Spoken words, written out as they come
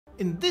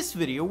In this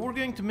video, we're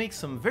going to make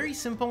some very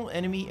simple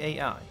enemy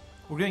AI.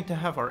 We're going to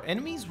have our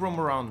enemies roam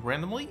around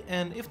randomly,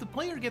 and if the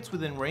player gets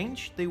within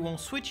range, they will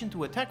switch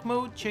into attack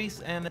mode,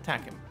 chase, and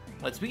attack him.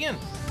 Let's begin!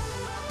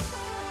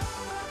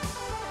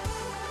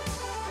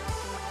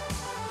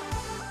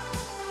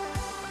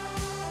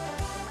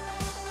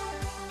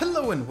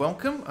 Hello and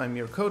welcome, I'm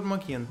your Code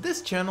Monkey, and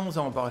this channel is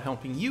all about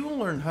helping you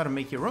learn how to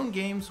make your own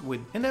games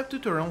with in-depth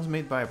tutorials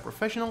made by a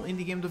professional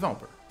indie game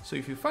developer. So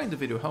if you find the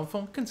video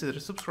helpful, consider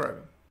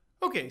subscribing.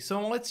 Okay,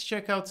 so let's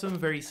check out some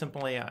very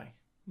simple AI.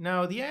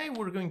 Now, the AI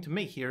we're going to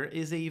make here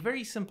is a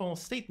very simple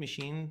state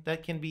machine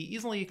that can be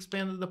easily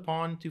expanded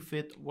upon to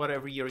fit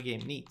whatever your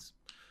game needs.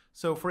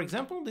 So for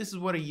example, this is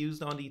what I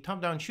used on the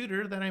top-down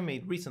shooter that I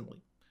made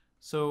recently.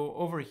 So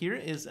over here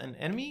is an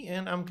enemy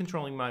and I'm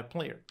controlling my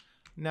player.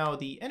 Now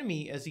the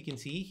enemy, as you can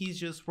see, he's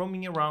just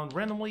roaming around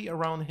randomly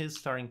around his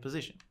starting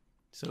position.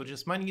 So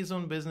just minding his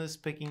own business,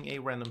 picking a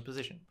random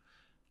position.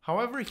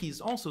 However,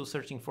 he's also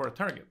searching for a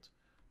target.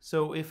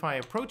 So if I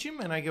approach him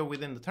and I go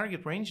within the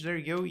target range, there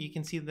you go, you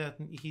can see that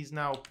he's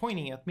now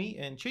pointing at me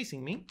and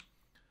chasing me.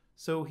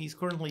 So he's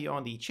currently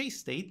on the chase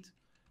state.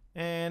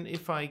 And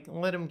if I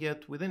let him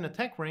get within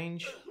attack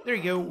range, there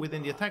you go,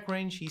 within the attack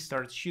range, he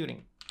starts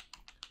shooting.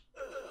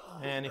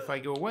 And if I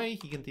go away,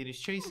 he continues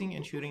chasing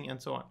and shooting and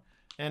so on.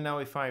 And now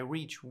if I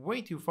reach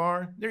way too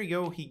far, there you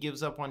go, he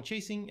gives up on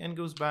chasing and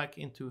goes back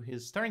into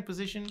his starting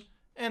position,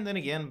 and then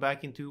again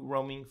back into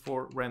roaming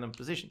for random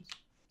positions.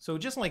 So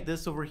just like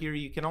this over here,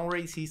 you can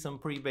already see some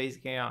pretty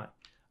basic AI.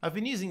 I've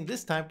been using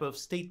this type of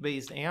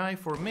state-based AI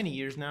for many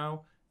years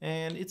now,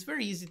 and it's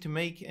very easy to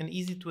make and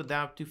easy to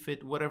adapt to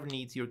fit whatever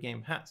needs your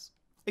game has.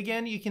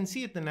 Again, you can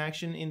see it in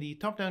action in the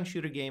top-down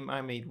shooter game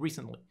I made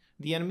recently.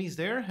 The enemies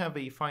there have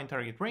a fine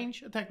target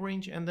range, attack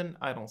range, and then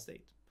idle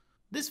state.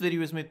 This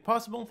video is made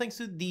possible thanks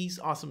to these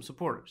awesome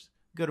supporters.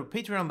 Go to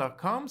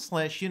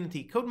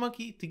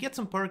patreon.com/unitycodemonkey to get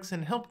some perks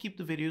and help keep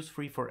the videos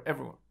free for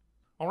everyone.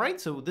 Alright,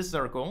 so this is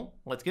our goal.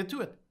 Let's get to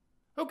it.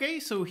 Okay,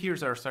 so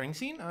here's our starting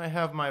scene. I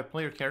have my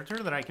player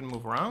character that I can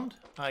move around.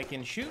 I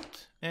can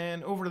shoot,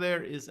 and over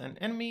there is an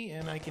enemy,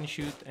 and I can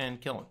shoot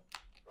and kill him.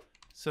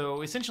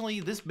 So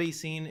essentially, this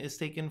base scene is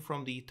taken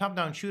from the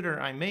top-down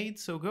shooter I made,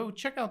 so go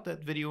check out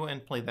that video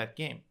and play that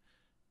game.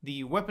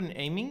 The weapon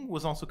aiming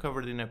was also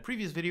covered in a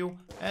previous video,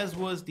 as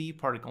was the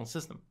particle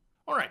system.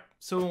 Alright,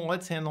 so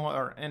let's handle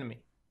our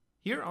enemy.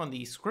 Here on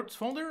the scripts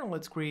folder,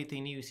 let's create a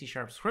new C#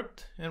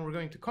 script, and we're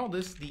going to call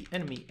this the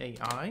enemy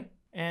AI,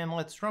 and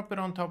let's drop it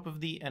on top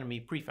of the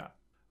enemy prefab.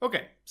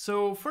 Okay,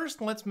 so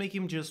first let's make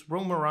him just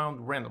roam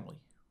around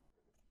randomly.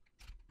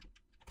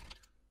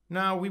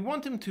 Now we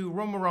want him to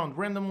roam around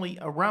randomly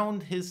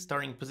around his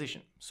starting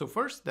position. So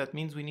first, that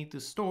means we need to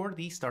store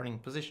the starting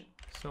position.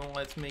 So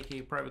let's make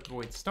a private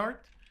void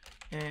start,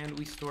 and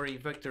we store a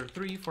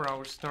vector3 for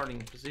our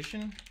starting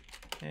position,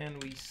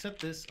 and we set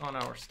this on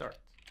our start.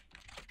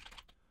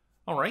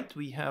 Alright,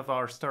 we have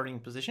our starting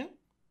position.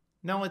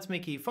 Now let's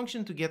make a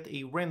function to get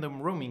a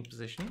random roaming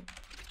position.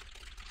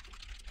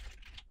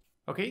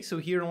 Okay, so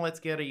here let's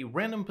get a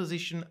random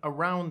position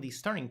around the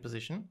starting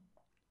position.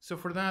 So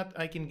for that,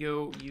 I can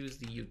go use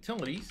the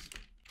utilities.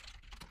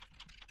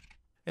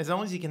 As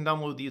always, you can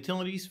download the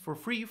utilities for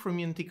free from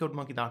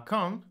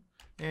unitycodemonkey.com.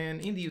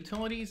 And in the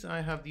utilities,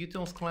 I have the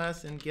utils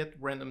class and get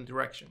random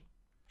direction.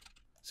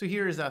 So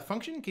here is that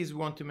function in case you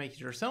want to make it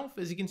yourself.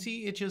 As you can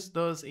see, it just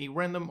does a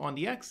random on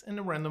the x and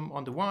a random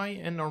on the y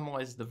and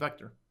normalizes the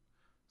vector.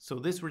 So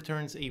this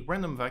returns a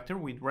random vector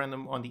with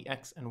random on the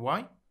x and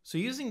y. So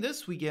using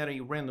this, we get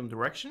a random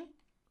direction.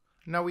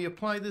 Now we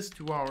apply this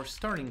to our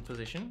starting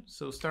position.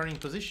 So starting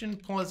position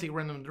plus a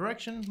random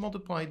direction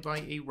multiplied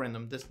by a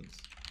random distance.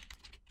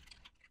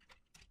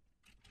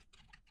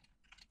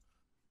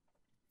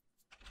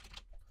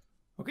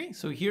 Okay,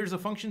 so here's a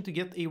function to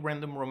get a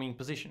random roaming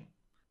position.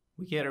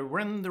 We get a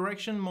random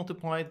direction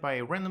multiplied by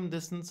a random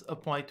distance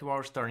applied to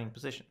our starting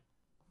position.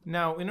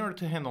 Now, in order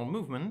to handle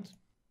movement,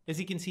 as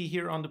you can see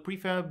here on the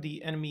prefab,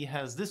 the enemy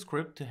has this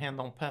script to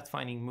handle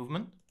pathfinding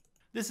movement.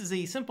 This is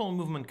a simple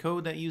movement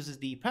code that uses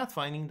the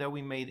pathfinding that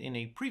we made in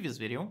a previous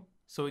video.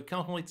 So it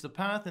calculates the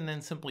path and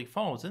then simply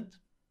follows it.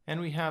 And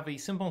we have a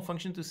simple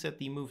function to set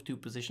the move to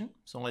position.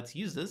 So let's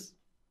use this.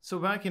 So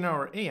back in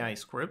our AI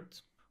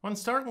script, on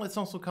start, let's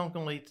also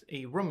calculate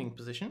a roaming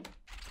position.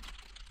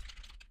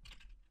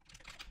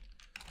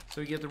 So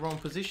we get the roam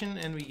position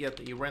and we get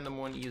a random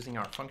one using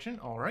our function,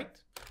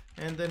 alright.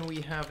 And then we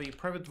have a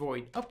private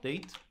void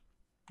update.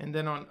 And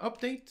then on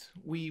update,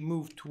 we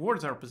move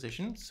towards our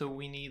position. So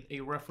we need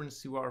a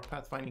reference to our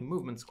pathfinding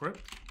movement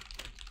script.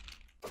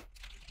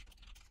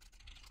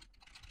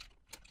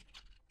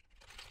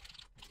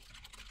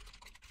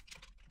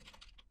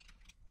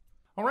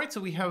 Alright,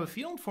 so we have a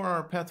field for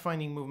our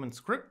pathfinding movement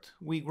script.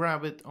 We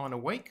grab it on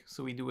awake,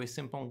 so we do a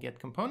simple get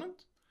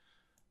component.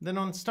 Then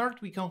on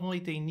start, we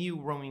calculate a new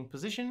roaming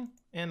position,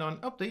 and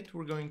on update,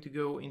 we're going to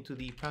go into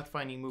the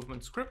pathfinding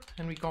movement script,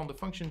 and we call the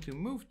function to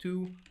move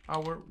to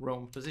our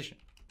roam position.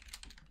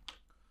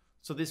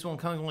 So this will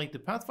calculate the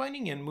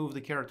pathfinding and move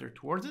the character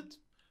towards it.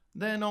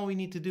 Then all we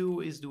need to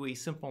do is do a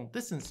simple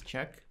distance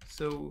check.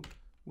 So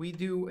we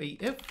do a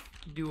if,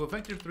 do a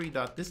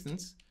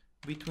vector3.distance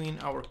between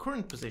our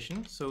current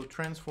position, so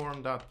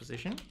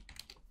transform.position.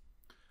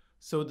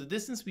 So the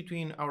distance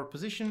between our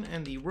position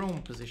and the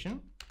roam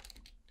position.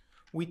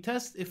 We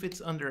test if it's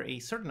under a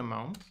certain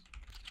amount.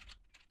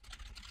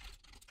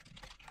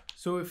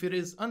 So if it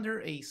is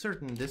under a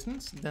certain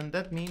distance, then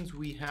that means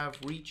we have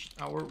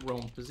reached our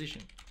roam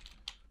position.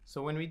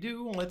 So when we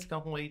do, let's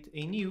calculate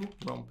a new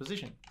roam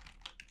position.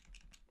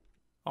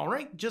 All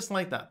right, just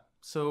like that.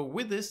 So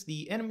with this,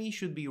 the enemy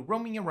should be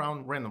roaming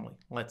around randomly.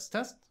 Let's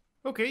test.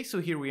 Okay, so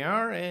here we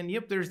are, and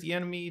yep, there's the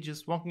enemy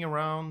just walking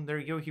around. There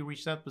you go, he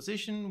reached that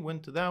position,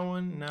 went to that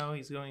one, now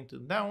he's going to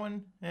that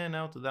one, and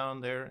now to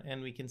down there,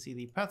 and we can see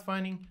the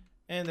pathfinding,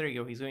 and there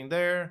you go, he's going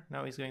there,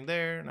 now he's going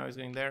there, now he's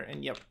going there,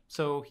 and yep,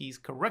 so he's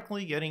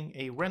correctly getting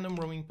a random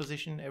roaming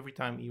position every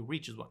time he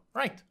reaches one.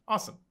 Right,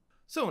 awesome.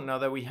 So now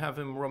that we have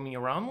him roaming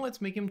around, let's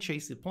make him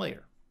chase the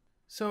player.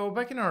 So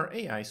back in our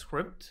AI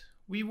script,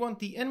 we want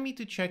the enemy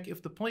to check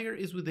if the player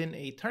is within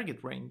a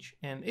target range,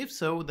 and if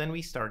so, then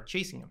we start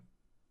chasing him.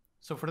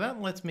 So for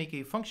that, let's make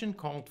a function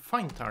called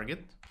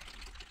findTarget.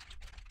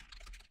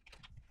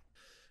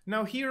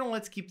 Now here,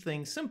 let's keep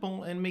things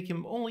simple and make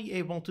him only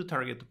able to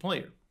target the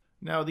player.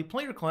 Now the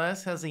player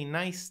class has a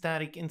nice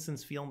static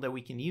instance field that we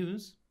can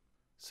use.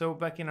 So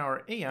back in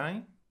our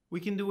AI,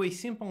 we can do a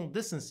simple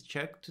distance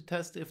check to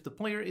test if the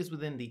player is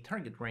within the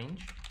target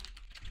range.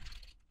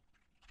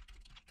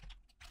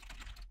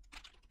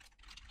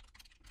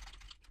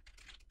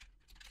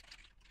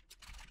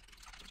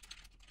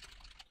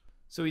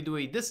 So we do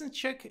a distance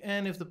check,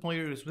 and if the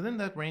player is within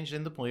that range,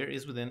 then the player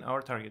is within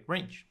our target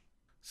range.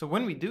 So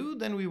when we do,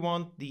 then we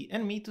want the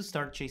enemy to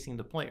start chasing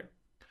the player.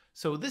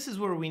 So this is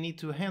where we need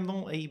to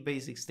handle a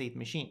basic state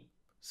machine.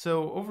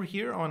 So over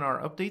here on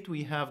our update,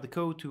 we have the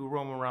code to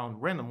roam around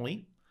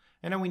randomly,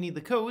 and now we need the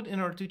code in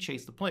order to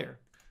chase the player.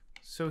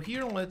 So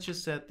here, let's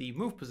just set the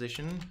move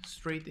position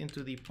straight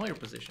into the player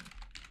position.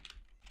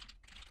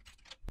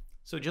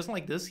 So just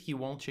like this, he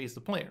won't chase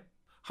the player.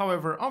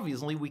 However,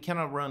 obviously we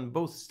cannot run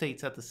both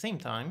states at the same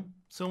time,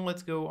 so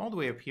let's go all the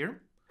way up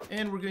here,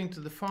 and we're going to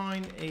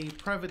define a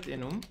private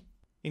enum.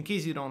 In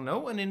case you don't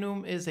know, an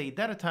enum is a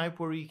data type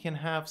where you can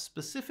have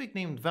specific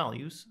named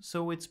values,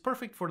 so it's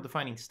perfect for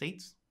defining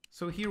states.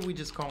 So here we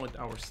just call it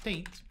our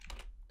state,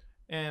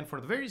 and for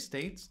the various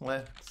states,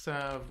 let's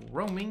have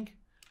roaming,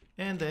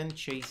 and then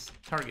chase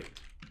target.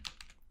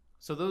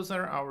 So those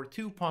are our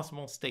two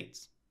possible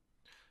states.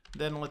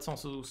 Then let's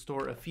also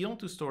store a field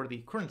to store the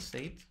current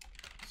state.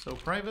 So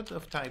private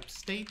of type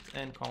state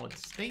and call it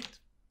state.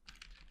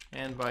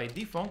 And by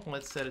default,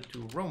 let's set it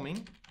to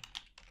roaming.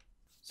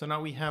 So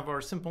now we have our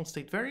simple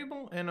state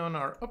variable, and on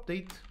our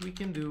update, we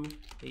can do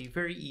a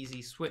very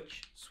easy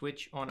switch.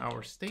 Switch on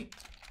our state.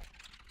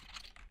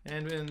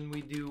 And then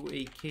we do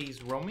a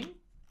case roaming.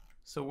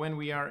 So when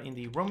we are in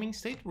the roaming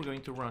state, we're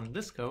going to run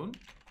this code.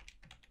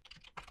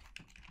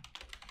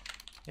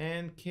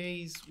 And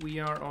case we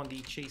are on the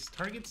chase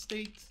target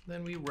state,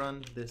 then we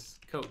run this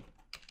code.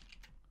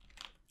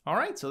 All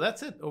right, so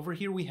that's it. Over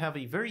here we have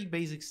a very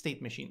basic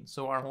state machine,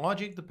 so our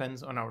logic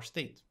depends on our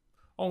state.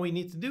 All we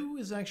need to do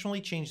is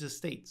actually change the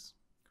states.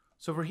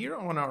 So over here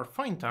on our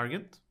find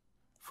target,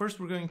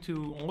 first we're going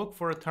to look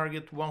for a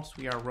target whilst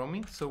we are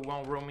roaming. So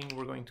while roaming,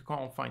 we're going to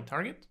call find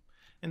target.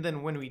 And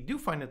then when we do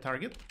find a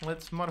target,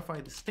 let's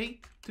modify the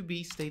state to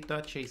be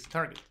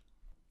state.chaseTarget.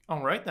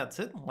 All right, that's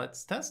it.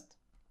 Let's test.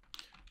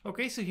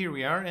 Okay, so here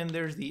we are, and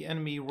there's the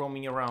enemy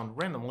roaming around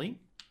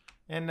randomly.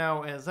 And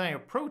now as I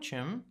approach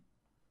him,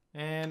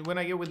 and when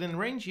I get within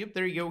range, yep,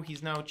 there you go,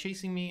 he's now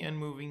chasing me and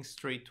moving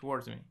straight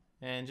towards me.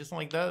 And just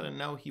like that, and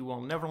now he will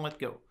never let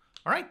go.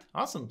 All right,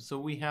 awesome. So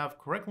we have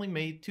correctly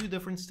made two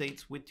different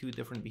states with two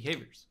different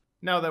behaviors.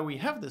 Now that we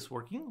have this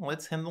working,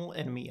 let's handle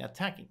enemy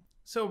attacking.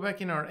 So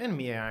back in our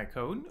enemy AI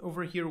code,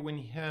 over here when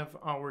we have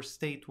our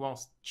state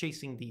whilst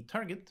chasing the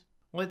target,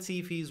 let's see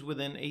if he's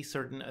within a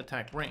certain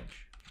attack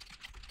range.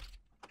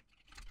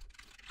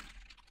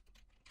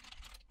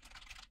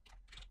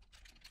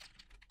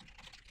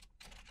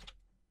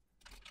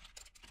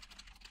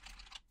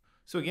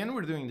 So again,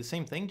 we're doing the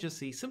same thing,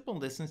 just a simple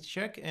distance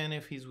check, and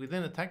if he's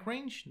within attack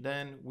range,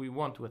 then we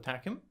want to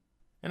attack him.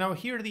 And now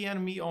here the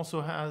enemy also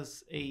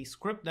has a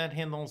script that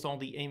handles all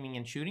the aiming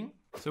and shooting.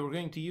 So we're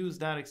going to use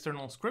that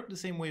external script the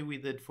same way we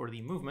did for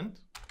the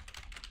movement.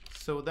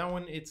 So that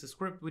one, it's a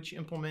script which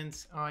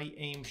implements I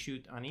aim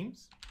shoot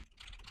animes.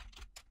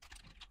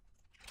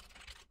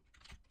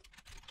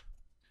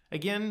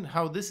 Again,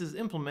 how this is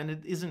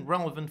implemented isn't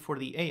relevant for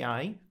the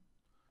AI.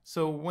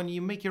 So when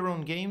you make your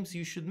own games,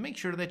 you should make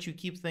sure that you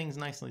keep things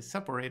nicely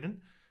separated.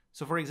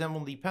 So for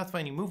example, the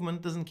pathfinding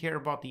movement doesn't care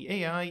about the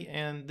AI,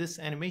 and this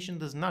animation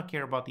does not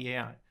care about the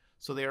AI.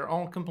 So they are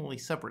all completely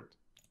separate.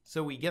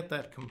 So we get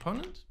that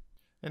component.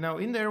 And now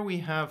in there we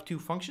have two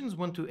functions,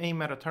 one to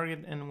aim at a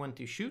target and one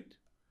to shoot.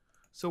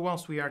 So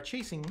whilst we are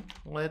chasing,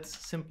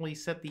 let's simply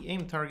set the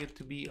aim target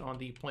to be on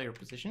the player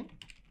position.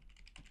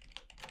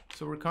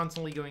 So we're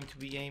constantly going to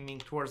be aiming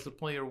towards the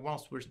player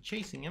whilst we're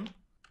chasing him.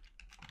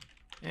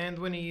 And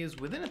when he is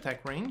within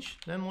attack range,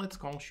 then let's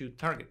call shoot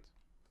target.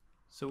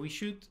 So we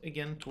shoot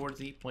again towards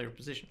the player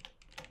position.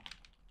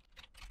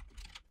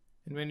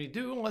 And when we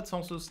do, let's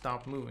also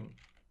stop moving.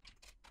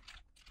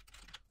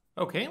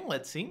 Okay,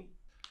 let's see.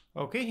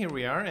 Okay, here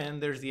we are,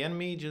 and there's the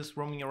enemy just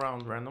roaming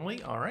around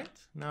randomly. All right,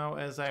 now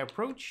as I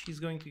approach, he's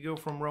going to go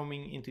from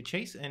roaming into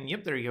chase, and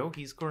yep, there you go.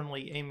 He's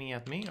currently aiming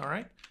at me. All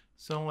right,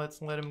 so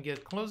let's let him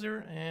get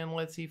closer, and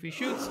let's see if he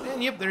shoots.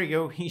 And yep, there you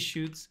go, he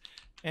shoots.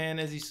 And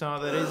as you saw,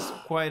 that is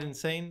quite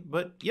insane,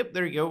 but yep,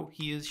 there you go,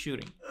 he is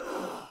shooting.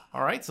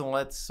 All right, so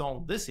let's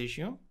solve this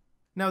issue.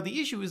 Now,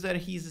 the issue is that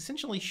he's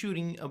essentially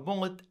shooting a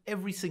bullet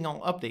every single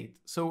update.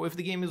 So if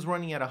the game is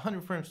running at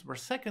 100 frames per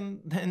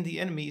second, then the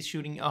enemy is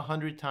shooting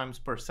 100 times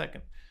per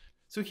second.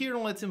 So here,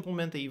 let's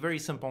implement a very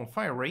simple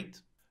fire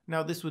rate.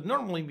 Now, this would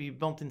normally be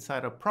built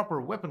inside a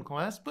proper weapon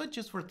class, but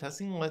just for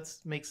testing,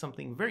 let's make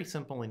something very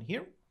simple in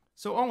here.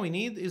 So all we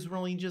need is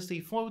really just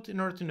a float in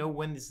order to know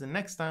when is the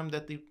next time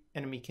that the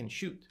enemy can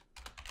shoot.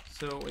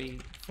 So a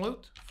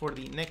float for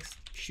the next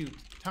shoot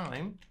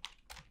time.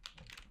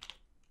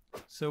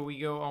 So we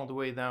go all the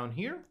way down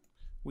here.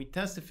 We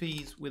test if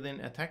he's within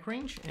attack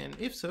range, and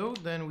if so,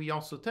 then we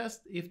also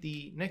test if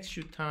the next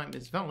shoot time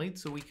is valid.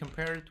 So we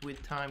compare it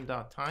with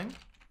time.time.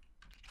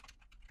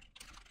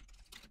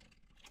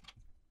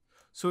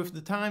 So if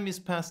the time is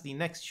past the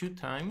next shoot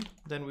time,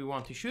 then we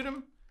want to shoot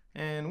him.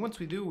 And once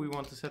we do, we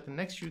want to set the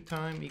next shoot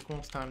time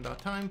equals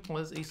time.time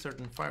plus a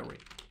certain fire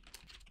rate.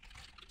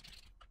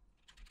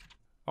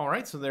 All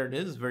right, so there it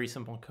is, very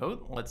simple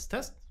code. Let's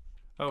test.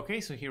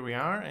 Okay, so here we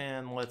are,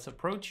 and let's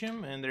approach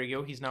him, and there you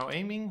go, he's now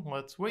aiming.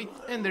 Let's wait,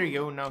 and there you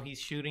go, now he's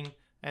shooting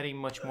at a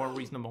much more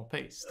reasonable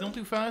pace. Still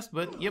too fast,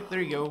 but yep,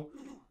 there you go.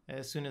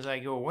 As soon as I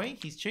go away,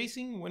 he's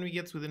chasing. When he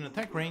gets within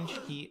attack range,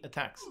 he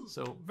attacks.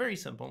 So very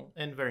simple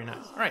and very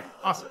nice. All right,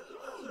 awesome.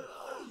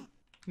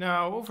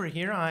 Now over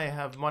here, I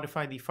have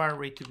modified the fire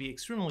rate to be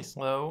extremely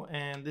slow,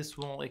 and this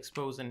will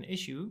expose an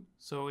issue.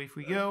 So if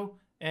we go,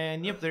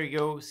 and yep, there you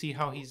go, see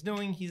how he's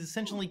doing. He's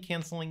essentially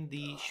canceling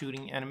the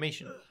shooting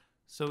animation.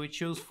 So it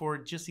shows for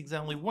just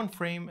exactly 1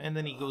 frame, and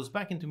then he goes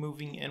back into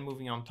moving and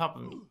moving on top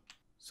of me.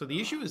 So the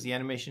issue is the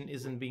animation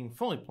isn't being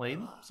fully played,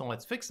 so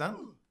let's fix that.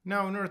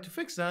 Now in order to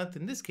fix that,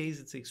 in this case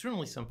it's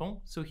extremely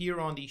simple. So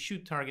here on the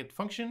shoot target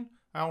function,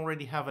 I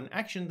already have an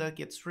action that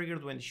gets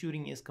triggered when the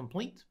shooting is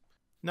complete.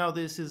 Now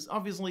this is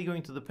obviously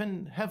going to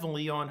depend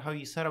heavily on how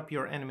you set up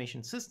your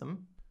animation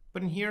system,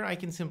 but in here I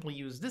can simply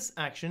use this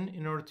action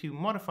in order to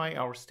modify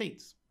our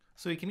states.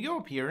 So you can go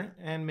up here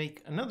and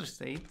make another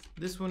state.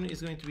 This one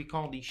is going to be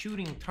called the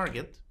shooting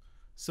target.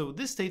 So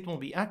this state will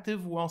be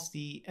active whilst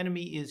the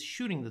enemy is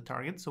shooting the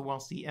target, so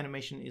whilst the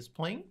animation is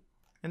playing.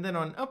 And then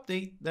on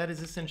update, that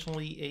is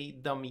essentially a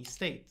dummy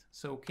state.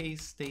 So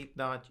case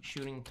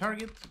state.shooting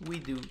target, we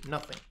do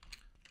nothing.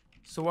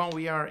 So while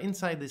we are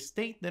inside this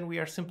state, then we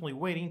are simply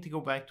waiting to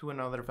go back to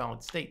another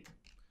valid state.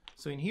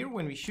 So in here,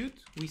 when we shoot,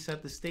 we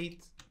set the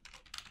state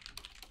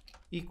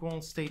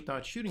equals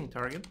state.shooting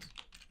target.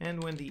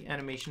 And when the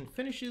animation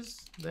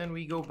finishes, then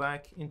we go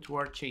back into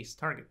our chase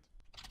target.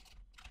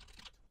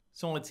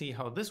 So let's see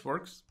how this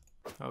works.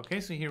 Okay,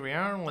 so here we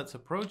are. Let's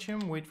approach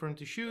him, wait for him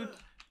to shoot.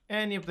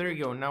 And yep, there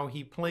you go. Now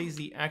he plays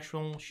the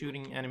actual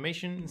shooting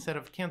animation instead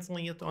of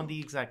canceling it on the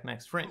exact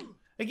next frame.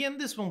 Again,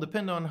 this will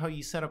depend on how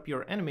you set up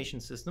your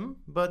animation system,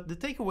 but the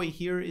takeaway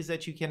here is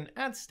that you can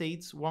add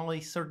states while a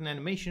certain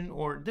animation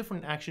or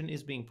different action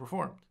is being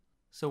performed.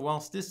 So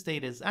whilst this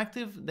state is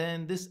active,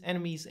 then this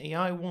enemy's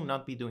AI will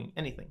not be doing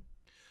anything.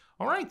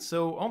 Alright,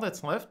 so all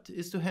that's left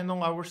is to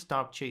handle our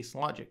stop chase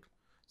logic.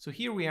 So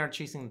here we are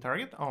chasing the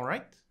target,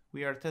 alright.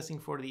 We are testing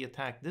for the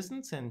attack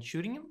distance and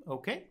shooting him,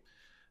 okay.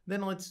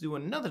 Then let's do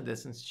another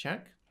distance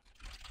check.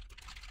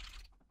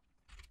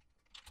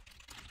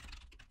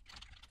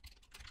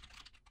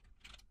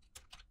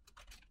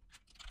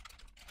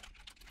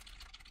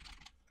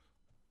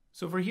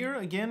 So for here,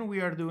 again,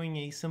 we are doing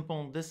a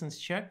simple distance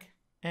check.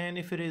 And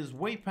if it is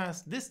way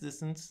past this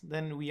distance,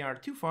 then we are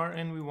too far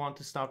and we want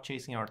to stop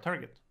chasing our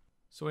target.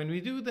 So when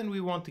we do, then we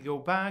want to go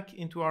back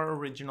into our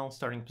original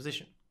starting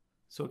position.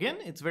 So again,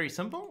 it's very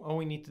simple. All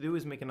we need to do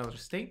is make another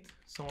state.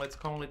 So let's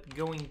call it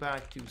going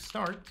back to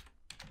start.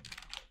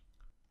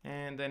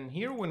 And then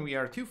here, when we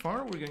are too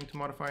far, we're going to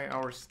modify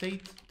our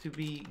state to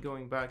be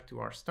going back to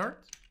our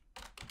start.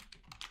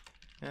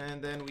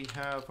 And then we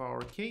have our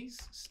case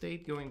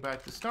state going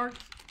back to start.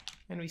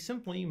 And we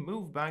simply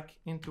move back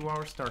into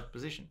our start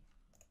position.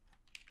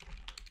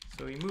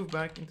 So we move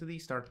back into the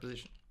start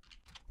position.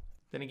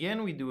 Then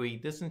again, we do a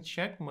distance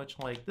check, much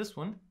like this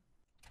one.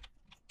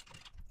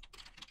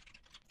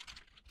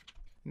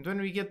 And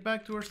when we get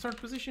back to our start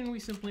position, we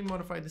simply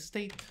modify the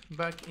state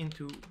back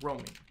into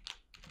roaming.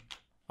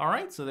 All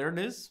right, so there it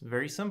is,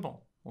 very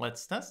simple.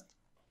 Let's test.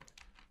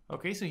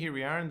 Okay, so here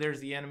we are, and there's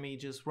the enemy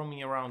just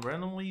roaming around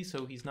randomly,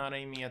 so he's not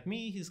aiming at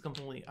me, he's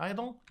completely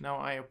idle. Now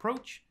I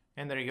approach,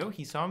 and there you go,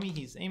 he saw me,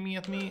 he's aiming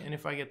at me, and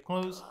if I get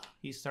close,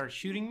 he starts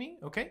shooting me,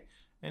 okay?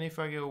 And if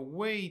I go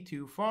way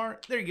too far,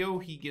 there you go,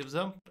 he gives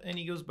up and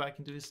he goes back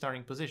into his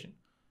starting position.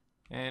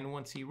 And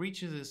once he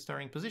reaches his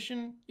starting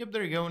position, yep,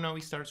 there you go, now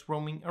he starts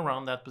roaming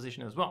around that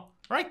position as well.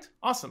 Right,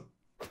 awesome.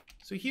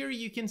 So here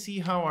you can see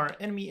how our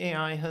enemy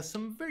AI has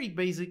some very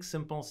basic,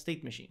 simple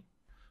state machine.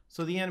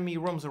 So the enemy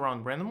roams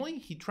around randomly,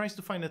 he tries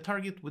to find a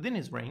target within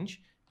his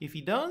range. If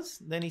he does,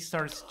 then he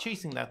starts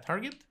chasing that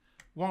target.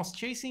 Whilst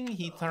chasing,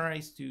 he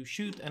tries to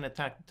shoot and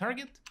attack the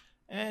target.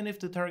 And if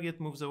the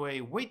target moves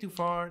away way too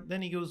far,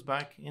 then he goes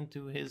back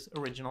into his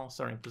original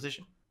starting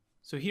position.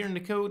 So here in the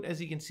code, as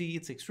you can see,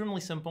 it's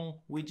extremely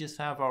simple. We just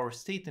have our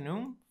state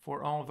enum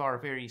for all of our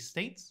various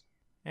states.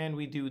 And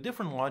we do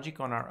different logic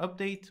on our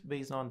update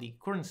based on the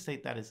current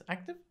state that is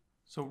active.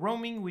 So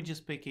roaming, we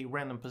just pick a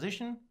random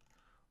position.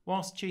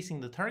 Whilst chasing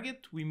the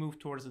target, we move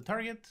towards the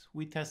target.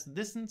 We test the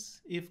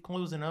distance. If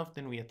close enough,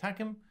 then we attack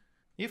him.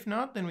 If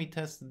not, then we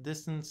test the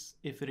distance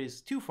if it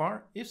is too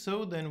far. If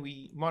so, then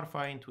we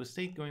modify into a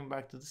state going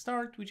back to the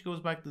start, which goes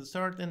back to the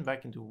start and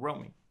back into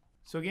roaming.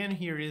 So again,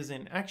 here is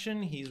in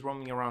action. He's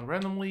roaming around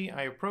randomly.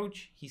 I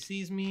approach, he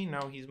sees me,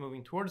 now he's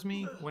moving towards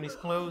me. When he's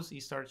close, he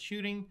starts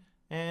shooting.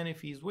 And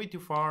if he's way too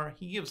far,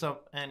 he gives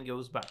up and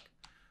goes back.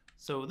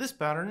 So this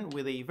pattern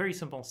with a very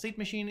simple state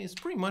machine is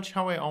pretty much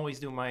how I always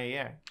do my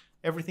AI.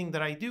 Everything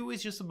that I do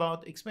is just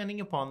about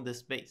expanding upon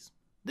this base.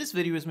 This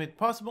video is made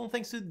possible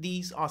thanks to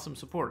these awesome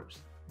supporters.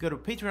 Go to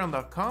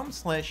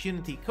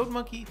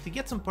patreon.com/unitycodemonkey to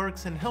get some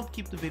perks and help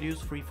keep the videos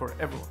free for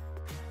everyone.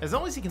 As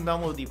always, you can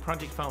download the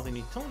project files and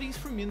utilities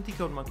from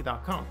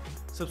unitycodemonkey.com.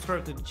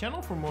 Subscribe to the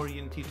channel for more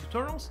Unity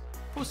tutorials,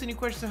 post any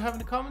questions you have in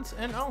the comments,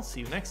 and I'll see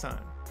you next time.